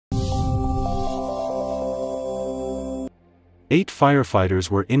8 firefighters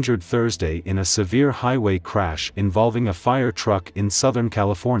were injured Thursday in a severe highway crash involving a fire truck in Southern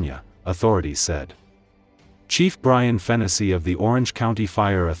California, authorities said. Chief Brian Fennessy of the Orange County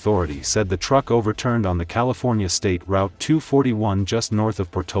Fire Authority said the truck overturned on the California State Route 241 just north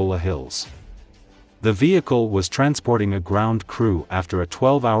of Portola Hills. The vehicle was transporting a ground crew after a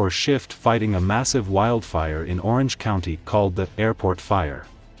 12-hour shift fighting a massive wildfire in Orange County called the airport fire.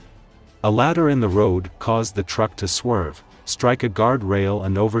 A ladder in the road caused the truck to swerve, strike a guardrail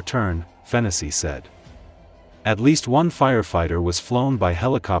and overturn, Fennessy said. At least one firefighter was flown by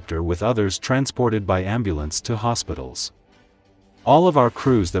helicopter with others transported by ambulance to hospitals. All of our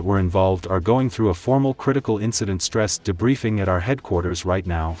crews that were involved are going through a formal critical incident stress debriefing at our headquarters right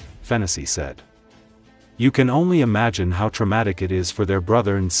now, Fennessy said. You can only imagine how traumatic it is for their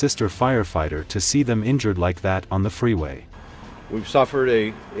brother and sister firefighter to see them injured like that on the freeway. We've suffered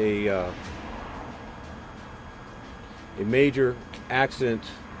a major accident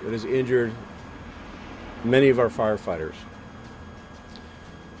that has injured many of our firefighters.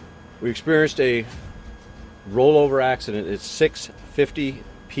 We experienced a rollover accident at 6:50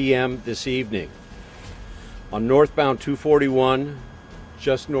 p.m. this evening on northbound 241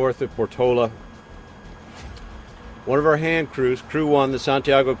 just north of Portola. One of our hand crews, Crew 1, the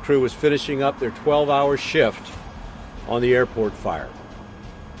Santiago crew, was finishing up their 12-hour shift on the airport fire.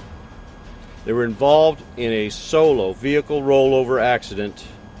 They were involved in a solo vehicle rollover accident.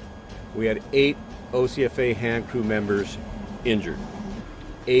 We had 8 OCFA hand crew members injured,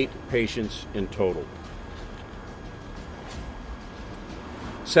 8 patients in total.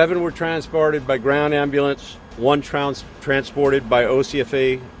 7 were transported by ground ambulance, 1 transported by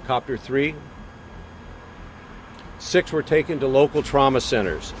OCFA Copter 3. 6 were taken to local trauma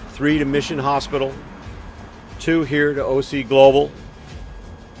centers, 3 to Mission Hospital, 2 here to OC Global,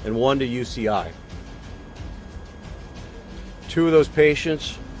 and 1 to UCI. 2 of those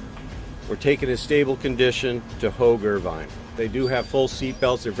patients were taken in stable condition to Hoag Irvine. They do have full seat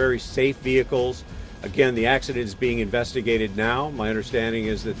belts. They're very safe vehicles. Again, the accident is being investigated now. My understanding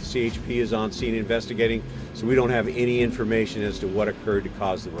is that the CHP is on scene investigating, so we don't have any information as to what occurred to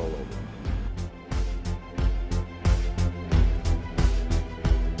cause the rollover.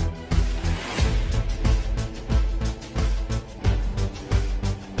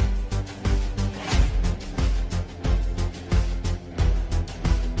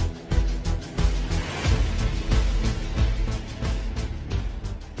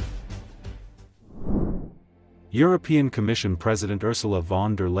 European Commission President Ursula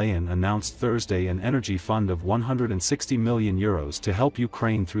von der Leyen announced Thursday an energy fund of €160 million to help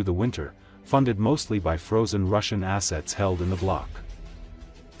Ukraine through the winter, funded mostly by frozen Russian assets held in the bloc.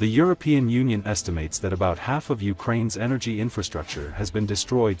 The European Union estimates that about half of Ukraine's energy infrastructure has been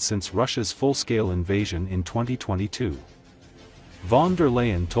destroyed since Russia's full-scale invasion in 2022. Von der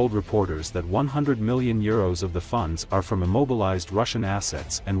Leyen told reporters that €100 million of the funds are from immobilized Russian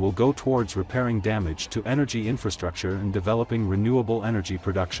assets and will go towards repairing damage to energy infrastructure and developing renewable energy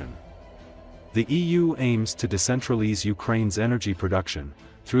production. The EU aims to decentralize Ukraine's energy production,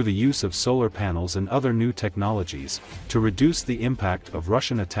 through the use of solar panels and other new technologies, to reduce the impact of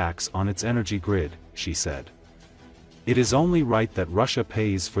Russian attacks on its energy grid, she said. It is only right that Russia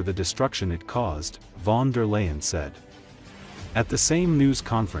pays for the destruction it caused, von der Leyen said. At the same news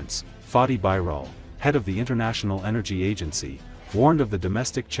conference, Fatih Birol, head of the International Energy Agency, warned of the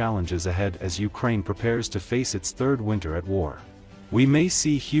domestic challenges ahead as Ukraine prepares to face its third winter at war. We may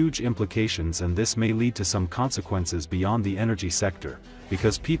see huge implications, and this may lead to some consequences beyond the energy sector,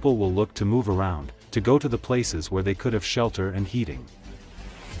 because people will look to move around, to go to the places where they could have shelter and heating.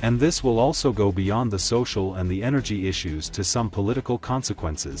 And this will also go beyond the social and the energy issues to some political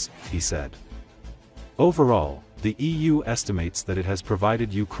consequences, he said. Overall, the EU estimates that it has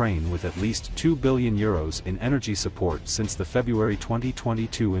provided Ukraine with at least €2 billion in energy support since the February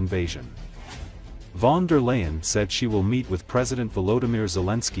 2022 invasion. Von der Leyen said she will meet with President Volodymyr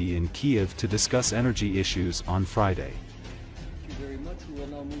Zelenski in Kiev to discuss energy issues on Friday. Thank you very much. We will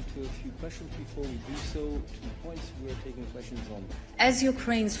now move to a few questions. Before we do so, 2 points we are taking questions on. As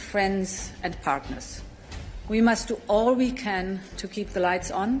Ukraine's friends and partners, we must do all we can to keep the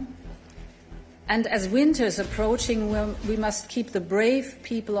lights on. And as winter is approaching, we must keep the brave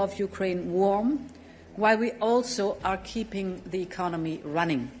people of Ukraine warm, while we also are keeping the economy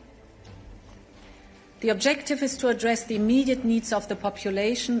running. The objective is to address the immediate needs of the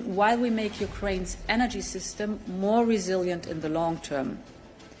population while we make Ukraine's energy system more resilient in the long term.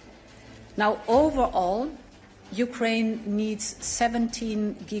 Now, overall, Ukraine needs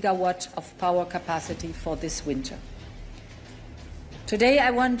 17 gigawatts of power capacity for this winter. Today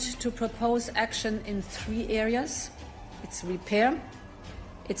I want to propose action in 3 areas. It's repair,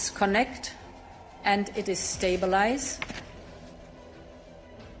 it's connect, and it is stabilize.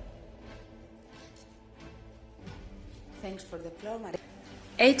 Thanks for the floor,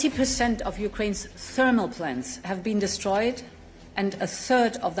 80% of Ukraine's thermal plants have been destroyed, and a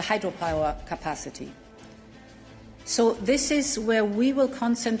third of the hydropower capacity. So this is where we will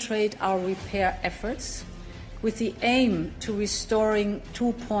concentrate our repair efforts, with the aim to restoring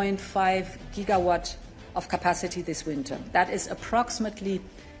 2.5 gigawatt of capacity this winter. That is approximately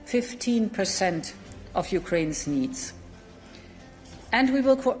 15% of Ukraine's needs. And we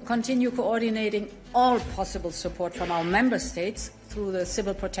will continue coordinating all possible support from our member states through the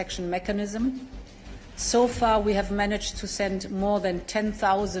civil protection mechanism. So far, we have managed to send more than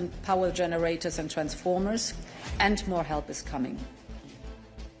 10,000 power generators and transformers, and more help is coming.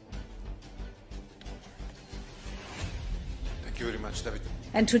 Thank you very much, David.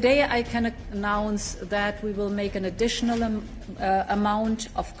 And today I can announce that we will make an additional amount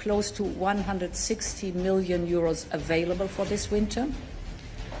of close to 160 million euros available for this winter.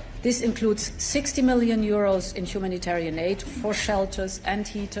 This includes 60 million euros in humanitarian aid for shelters and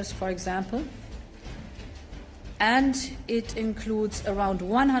heaters, for example. And it includes around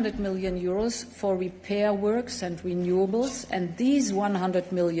 100 million euros for repair works and renewables. And these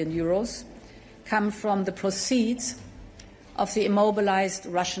 100 million euros come from the proceeds of the immobilized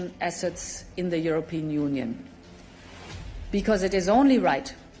Russian assets in the European Union. Because it is only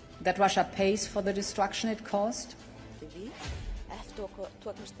right that Russia pays for the destruction it caused. I have two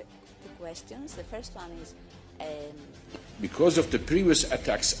questions. The first one is... Because of the previous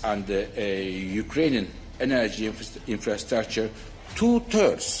attacks on the Ukrainian energy infrastructure,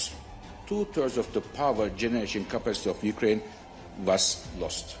 two-thirds of the power generation capacity of Ukraine was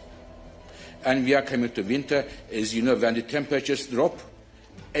lost. And we are coming to winter. As you know, when the temperatures drop,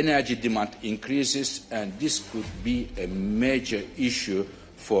 energy demand increases, and this could be a major issue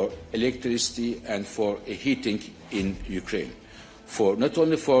for electricity and for heating in Ukraine. For not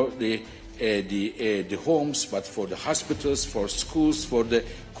only for the homes, but for the hospitals, for schools, for the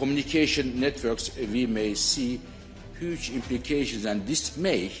communication networks, we may see huge implications, and this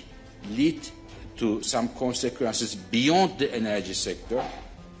may lead to some consequences beyond the energy sector,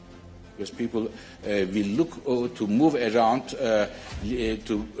 because people will look to move around,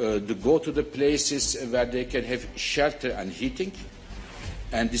 to go to the places where they can have shelter and heating,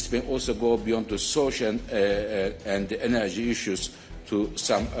 and this may also go beyond the social and the energy issues to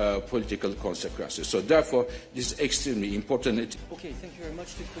some political consequences. So therefore, this is extremely important. Okay, thank you very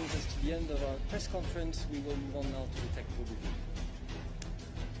much. This brings us to the end of our press conference. We will move on now to the technical review.